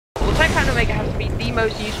Attack Pattern Omega has to be the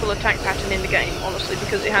most useful attack pattern in the game, honestly,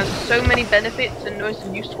 because it has so many benefits and most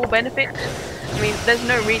useful benefits. I mean, there's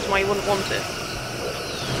no reason why you wouldn't want it.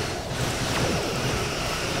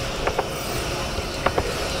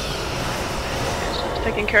 So it's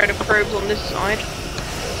taking care of the probes on this side.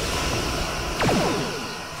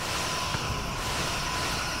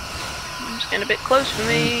 It's getting a bit close for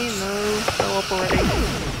me. No, go up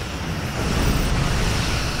already.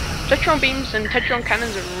 Tetron beams and Tetron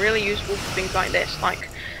cannons are really useful for things like this, like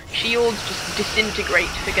shields just disintegrate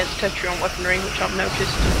against Tetron weaponry, which I've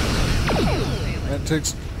noticed. That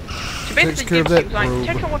takes care of that like probe.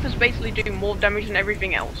 Tetron weapons basically do more damage than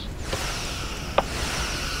everything else.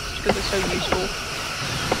 Just because they're so useful.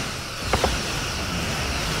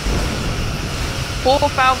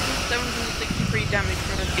 4,763 damage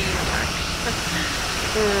from a beam attack.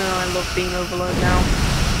 Oh, I love beam overload now.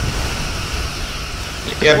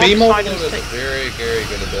 Yeah, beam overload is a very, very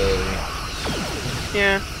good ability.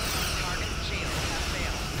 Yeah.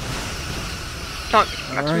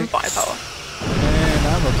 Maximum firepower. And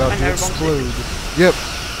I'm about to explode. Yep.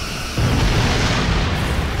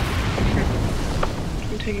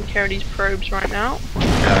 I'm taking care of these probes right now.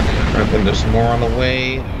 I think there's more on the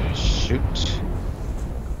way. Shoot.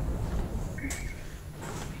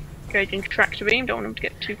 Engaging tractor beam, don't want them to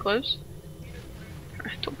get too close.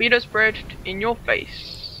 Torpedo spread in your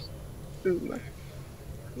face. Boom.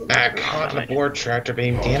 Caught aboard tractor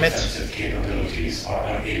beam, damn it. So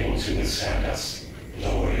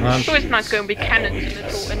it's nice going to be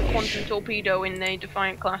cannons and quantum torpedo in the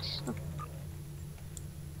Defiant class.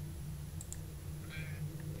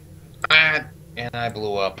 And I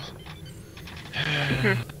blew up.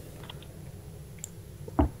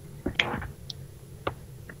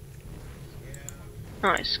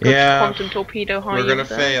 Nice. Yeah, quantum torpedo high. We're gonna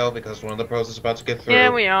fail because one of the probes is about to get through. Yeah,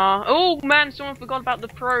 we are. Oh man, someone forgot about the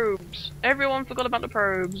probes. Everyone forgot about the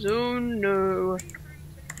probes. Oh no.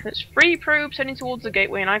 There's 3 probes heading towards the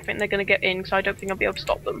gateway, and I think they're gonna get in, because I don't think I'll be able to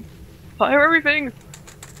stop them. Fire everything!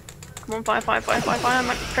 Come on, fire, fire, fire, fire, fire!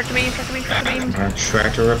 Tractor beam, tractor beam, tractor beam!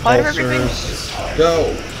 Tractor repulsors.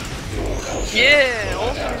 Go! Yeah,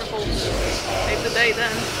 awesome repulsors. Save the day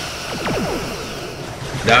then.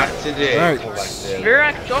 Not today, collective.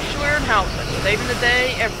 Virak, Joshua, and Hauser, saving the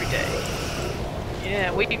day every day.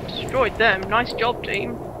 Yeah, we destroyed them. Nice job,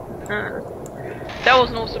 team. That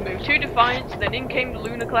was an awesome move. 2 Defiants, then in came the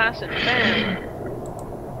Lunar class, and bam!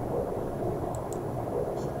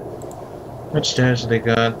 Much damage they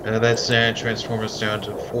got? That's Transformers down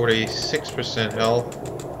to 46% health.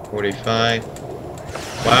 45.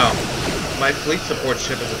 Wow. My fleet support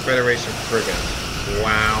ship is a Federation frigate.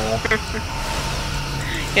 Wow.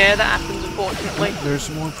 Yeah, that happens, unfortunately. There's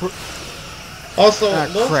more Also, crap.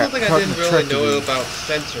 something I didn't really know about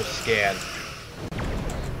sensor scan.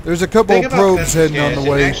 There's a couple of probes heading on the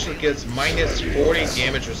way. It actually gives minus 40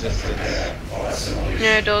 damage resistance.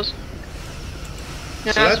 Yeah, it does.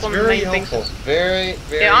 Yeah, So that's one very of the main helpful. things. Very,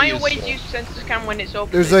 very Yeah, I useful. always use sensor scan when it's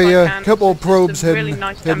open. There's if I a can. couple of It's probes a really heading,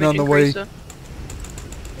 nice heading on the way. increaser.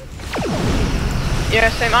 Yeah,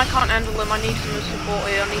 same. I can't handle them. I need some support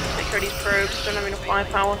here. I need to take care of these probes. Don't have enough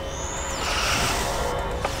firepower.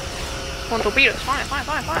 Come on, torpedoes. Fire, fire,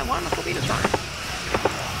 fire, fire. Why are my torpedoes firing?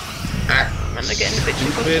 And they're getting a bit too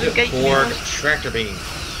close to the gate. Stupid tractor beam.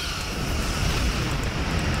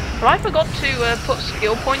 Well, I forgot to put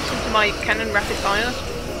skill points into my cannon rapid fire.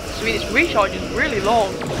 So its recharge is really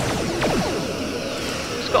long.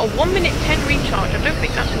 It's got a 1 minute 10 recharge. I don't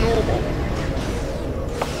think that's normal.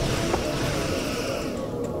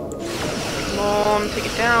 Come on, take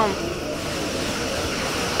it down.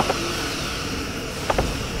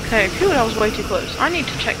 Okay, phew, that was way too close. I need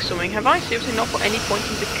to check something. Have I seriously not put any points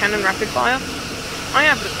into cannon rapid fire? I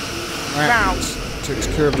haven't. Wow. Takes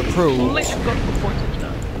care of the probes. Literally got to put points into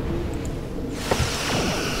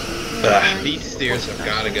that. These steers have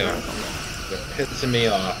got to go. They're pissing me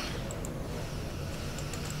off.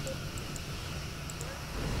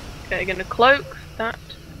 Okay, gonna cloak that.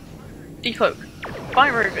 Decloak.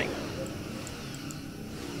 Fire roving.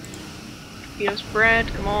 Torpedo spread,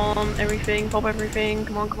 come on, everything, pop everything,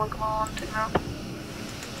 come on, come on, come on, take them out.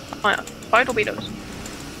 Fire. Fire torpedoes.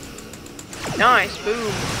 Nice,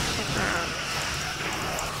 boom.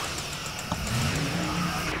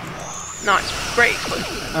 Nice, great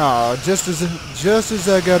explosion. Oh, just as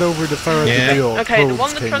I got over to fire the wheel, okay, the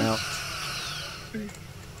one probes that came out.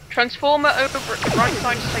 Transformer over at the right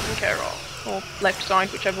side is taken care of. Or left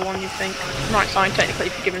side, whichever one you think. Right side, technically,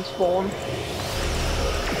 if you're given spawn.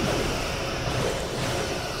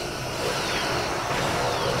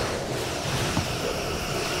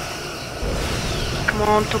 Come Come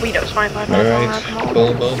on, torpedoes, fire, come Alright. on.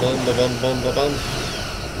 Boom, boom, boom, boom, boom, boom, boom, boom.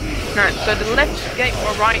 Right, so the left gate,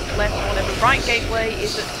 or right, left, whatever, right gateway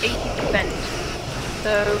is at 80%.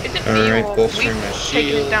 So, is it me Alright, or bolstering we've my taken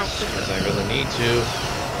shields, it down? because I really need to.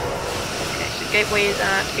 Okay, so gateway is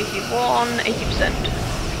at 81,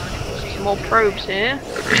 80%. Some more probes here.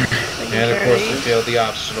 And of course we failed the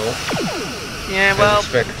optional. Yeah, well, as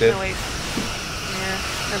expected. no,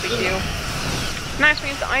 no big deal. Nice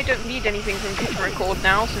means that I don't need anything from Kit to record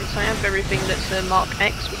now, since I have everything that's Mark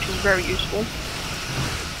X, which is very useful.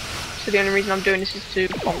 So the only reason I'm doing this is to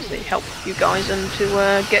obviously help you guys and to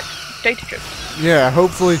get data chips. Yeah,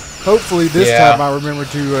 hopefully this time I remember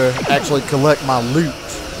to actually collect my loot.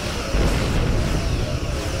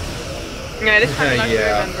 Yeah, this time I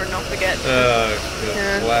remember and not forget.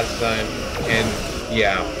 Last time, and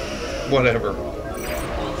yeah, whatever.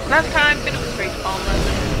 Last time, bit of a straight farm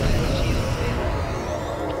lesson.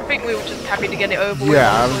 I think we were just happy to get it over with.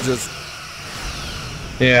 Yeah, I was just...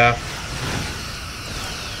 Yeah.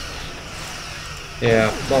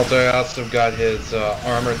 Yeah, Walter also got his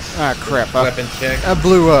armored weapon tech. I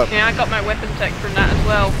blew up. Yeah, I got my weapon tech from that as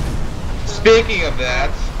well. Speaking of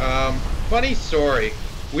that, funny story.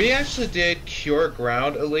 We actually did Cure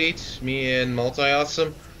Ground Elite, me and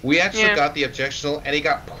Multi-Awesome. We actually got the objectional, and he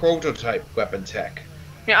got prototype weapon tech.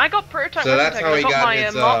 Yeah, I got prototype so weapon that's tech. how he got my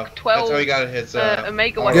his, Mark 12 that's how he got his,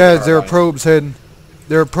 Omega weapon. Yeah, there are probes heading.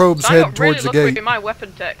 There are probes heading towards the gate. I got really lucky with my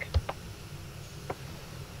weapon tech.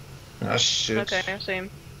 Oh shoot. Okay, I see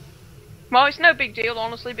him. Well, it's no big deal,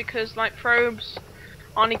 honestly, because, like, probes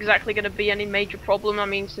aren't exactly going to be any major problem. I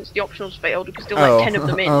mean, since the optionals failed, we can still like 10 of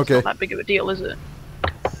them in. Okay. It's not that big of a deal, is it?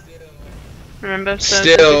 Remember, so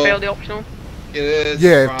still, since we failed the optional. It is.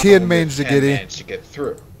 Yeah, 10 managed to get in. Managed to get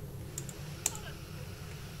through.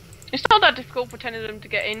 It's not that difficult for 10 of them to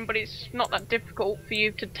get in, but it's not that difficult for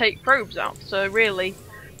you to take probes out. So really,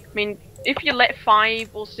 I mean, if you let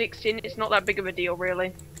 5 or 6 in, it's not that big of a deal,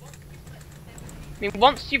 really. I mean,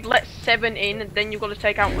 once you've let 7 in, then you've got to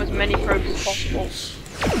take out as many probes as possible.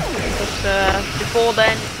 But before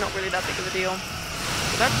then, it's not really that big of a deal.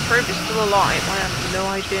 So that probe is still alive. I have no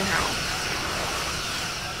idea how.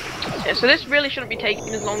 Yeah, so this really shouldn't be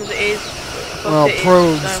taking as long as it is. Well,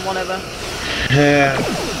 probes. So whatever. Yeah,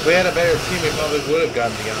 if we had a better team, we probably would have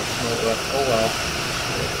gotten the optional, but oh well.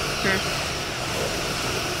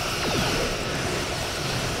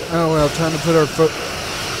 Oh well, time to put our foot.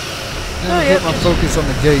 Put my focus on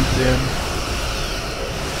the gate then.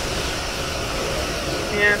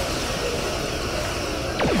 Yeah.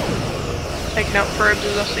 Taking out probes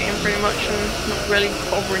as I see him pretty much, and not really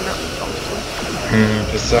bothering that much, honestly.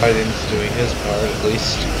 Poseidon's doing his part at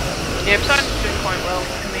least. Yeah, Poseidon's doing quite well.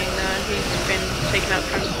 I mean, he's been taking out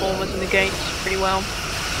transformers and the gates pretty well.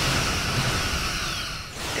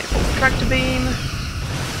 Yeah, tractor beam.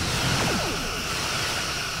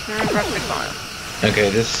 And rapid fire. Okay,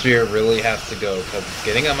 this sphere really has to go because it's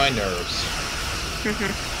getting on my nerves.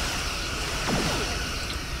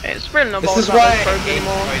 It's really not this is about why those probes I hate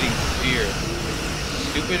anymore. fighting spheres.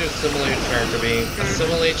 Stupid assimilate tractor beam,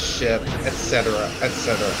 assimilate ship, etc.,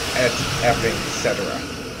 etc., etc.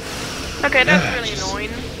 Okay, that's really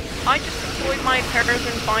annoying. I just deployed my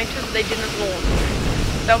Peregrine fighters, they didn't launch.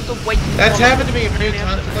 That was a waste of That's one. happened to me a few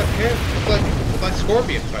times with my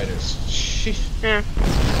Scorpion fighters. Sheesh. Yeah.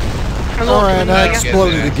 Alright, I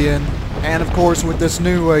exploded again. And of course, with this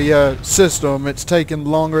new system, it's taking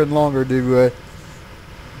longer and longer to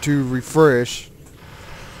refresh.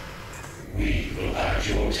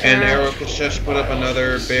 And Aerokashesh put up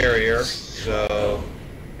another barrier, so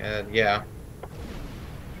yeah.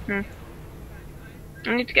 I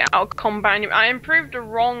need to get out of combat. I improved the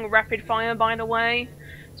wrong rapid fire, by the way.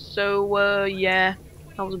 So yeah,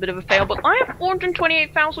 that was a bit of a fail. But I have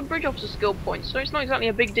 428,000 bridge officer skill points, so it's not exactly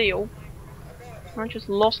a big deal. I just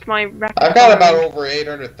lost my rapid I've got fire. about over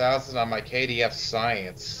 800,000 on my KDF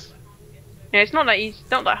science. Yeah, it's not that easy.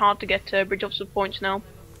 It's not that hard to get bridge officer points now.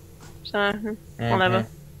 So whatever.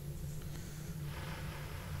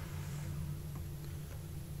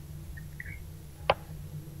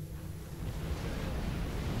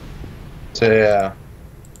 So yeah.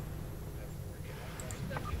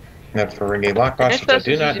 That's for Ringy Lockbox, which I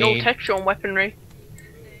do not need. All Tetron weaponry.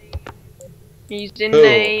 He's in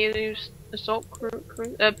the assault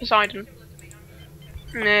Poseidon.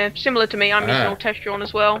 Similar to me, I'm using all Tetron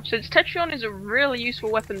as well. Since Tetron is a really useful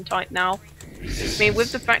weapon type now. I mean,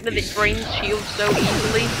 with the fact that it drains shields so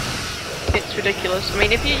easily, it's ridiculous. I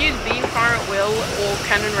mean, if you use beam fire at will or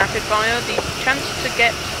cannon rapid fire, the chance to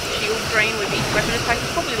get shield drain with each weapon attack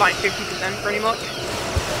is probably like 50% pretty much.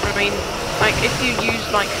 I mean, like if you use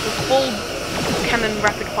like the full cannon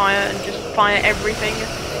rapid fire and just fire everything,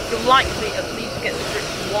 you'll likely at least get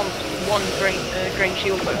one drain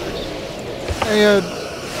shield bonus. Hey,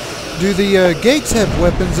 do the gates have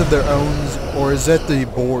weapons of their own, or is that the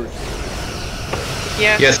board?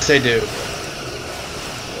 Yeah. Yes, they do.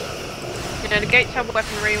 Yeah, the gates have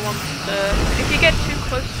weaponry once. If you get too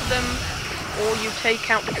close to them, or you take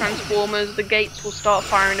out the transformers, the gates will start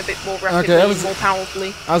firing a bit more rapidly, more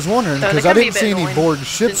powerfully. I was wondering, because I didn't see any board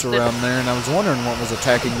ships around there, and I was wondering what was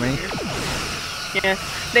attacking me. Yeah,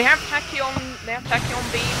 they have tachyon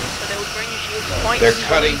beams, so they will drain your shields quite They're easily.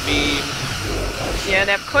 cutting beam. Yeah,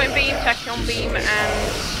 they have cutting beam, tachyon beam,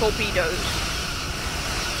 and torpedoes.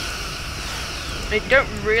 They don't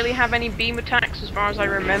really have any beam attacks as far as I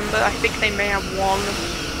remember. I think they may have one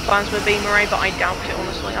plasma beam array, but I doubt it,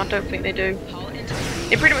 honestly. I don't think they do.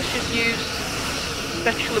 They pretty much just use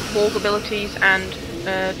special Borg abilities and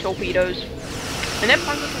torpedoes. And their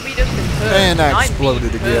plasma torpedoes can hurt. And I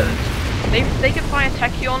exploded again. They can fire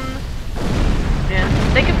tachyon. Yeah,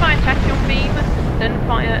 they can fire tachyon beam, then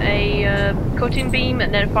fire a cutting beam,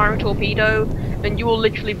 and then fire a torpedo, and you will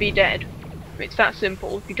literally be dead. It's that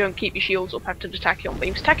simple if you don't keep your shields up after the tachyon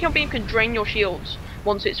beam. Tachyon beam can drain your shields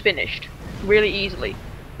once it's finished, really easily,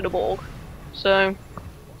 for the Borg. So,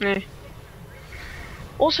 yeah.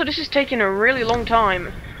 Also, this is taking a really long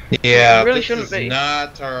time. Yeah, it really this shouldn't is be.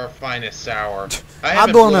 not our finest hour.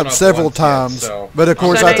 I've blown up several times, but of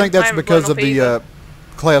course I think that's because of the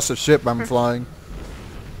class of ship I'm flying.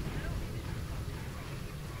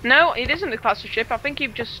 No, it isn't the class of ship. I think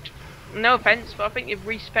you've just... No offense, but I think you've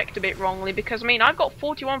respec'd a bit wrongly, because, I mean, I've got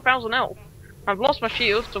 41,000 health. I've lost my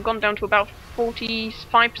shields, so I've gone down to about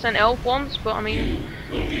 45% health once, but, I mean,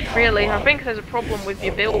 really, I think there's a problem with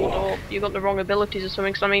your build, or you've got the wrong abilities or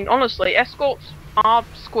something, because, I mean, honestly, escorts are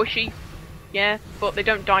squishy, yeah, but they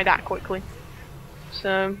don't die that quickly.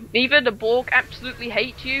 So, either the Borg absolutely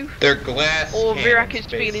hate you, they're glass or Virak cannons,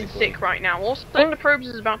 is feeling basically. sick right now. Also, one of the probes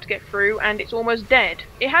is about to get through, and it's almost dead.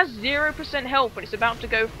 It has 0% health, but it's about to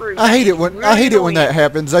go through. I hate it when that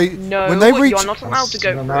happens. No, when they reach, you're not allowed to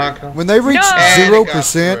go through. When they reach No!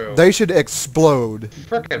 0%, they should explode.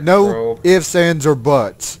 Frickin' No probe. ifs, ands, or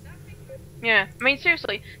buts. Yeah, I mean,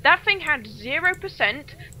 seriously, that thing had 0%,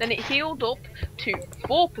 then it healed up to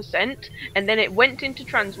 4%, and then it went into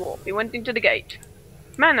transwarp. It went into the gate.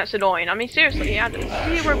 Man, that's annoying. I mean, seriously, he had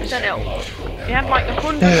 0% health. He had like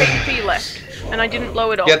 100 HP left, and I didn't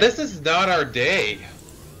blow it off. Yeah, this is not our day.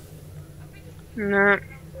 No.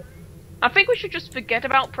 I think we should just forget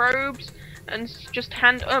about probes and just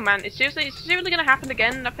hand. Oh man, it's seriously gonna happen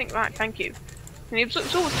again. I think. Right, thank you. And it's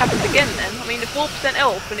always happened again then. I mean, the 4%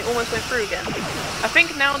 health and it almost went through again. I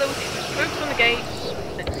think now that we can just focus on the gates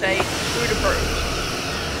and say through the probes.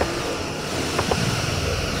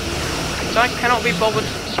 So I cannot be bothered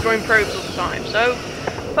destroying probes all the time. So,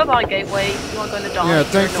 bye-bye gateway. You are going to die. Yeah,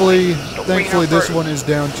 thankfully this probes. one is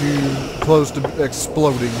down to close to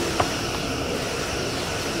exploding.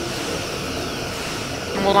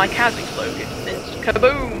 More like has exploded. Then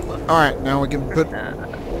kaboom! Alright, now we can put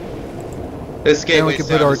This now we gateway's can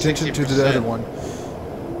put down our to attention to 60%. the other one.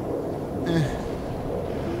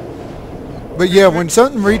 But yeah, when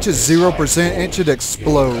something reaches 0%, it should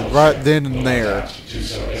explode right then and there.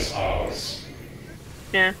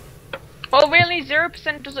 Yeah. Well, really,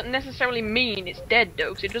 0% doesn't necessarily mean it's dead,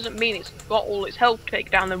 though, 'cause it doesn't mean it's got all its health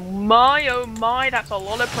taken down. And my, oh my, that's a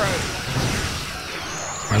lot of probes.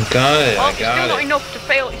 I got it, Well, I it's got still it. not enough to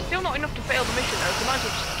fail. It's still not enough to fail the mission, though. So might as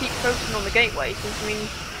well just keep focusing on the gateway. Since I mean,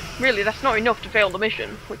 really, that's not enough to fail the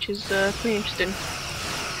mission, which is pretty interesting.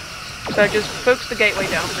 So just focus the gateway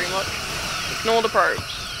down, pretty much. Ignore the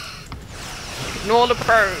probes. Ignore the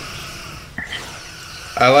probes.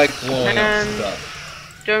 I like blowing up And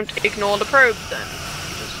stuff. don't ignore the probes then.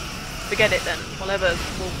 Just forget it then. Whatever,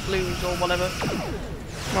 we'll lose or whatever.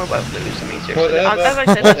 Well, we won't lose. I mean, seriously. Whatever, As I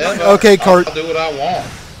said, whatever. Okay, Cart. I'll do what I want.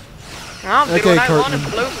 I'll do Okay, what I want and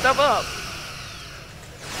Cartman. blow stuff up.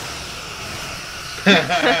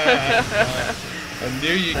 I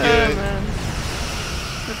knew you Oh, could. man.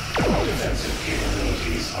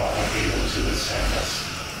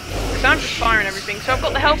 So I'm just firing everything. So I've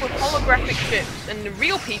got the help of holographic ships, and the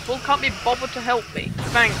real people can't be bothered to help me.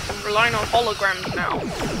 Thanks, I'm relying on holograms now.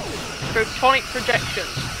 Photonic projections.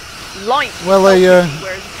 Light Well, help me,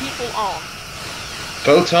 whereas people aren't.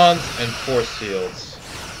 Photons and force fields.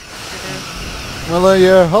 Well,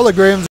 holograms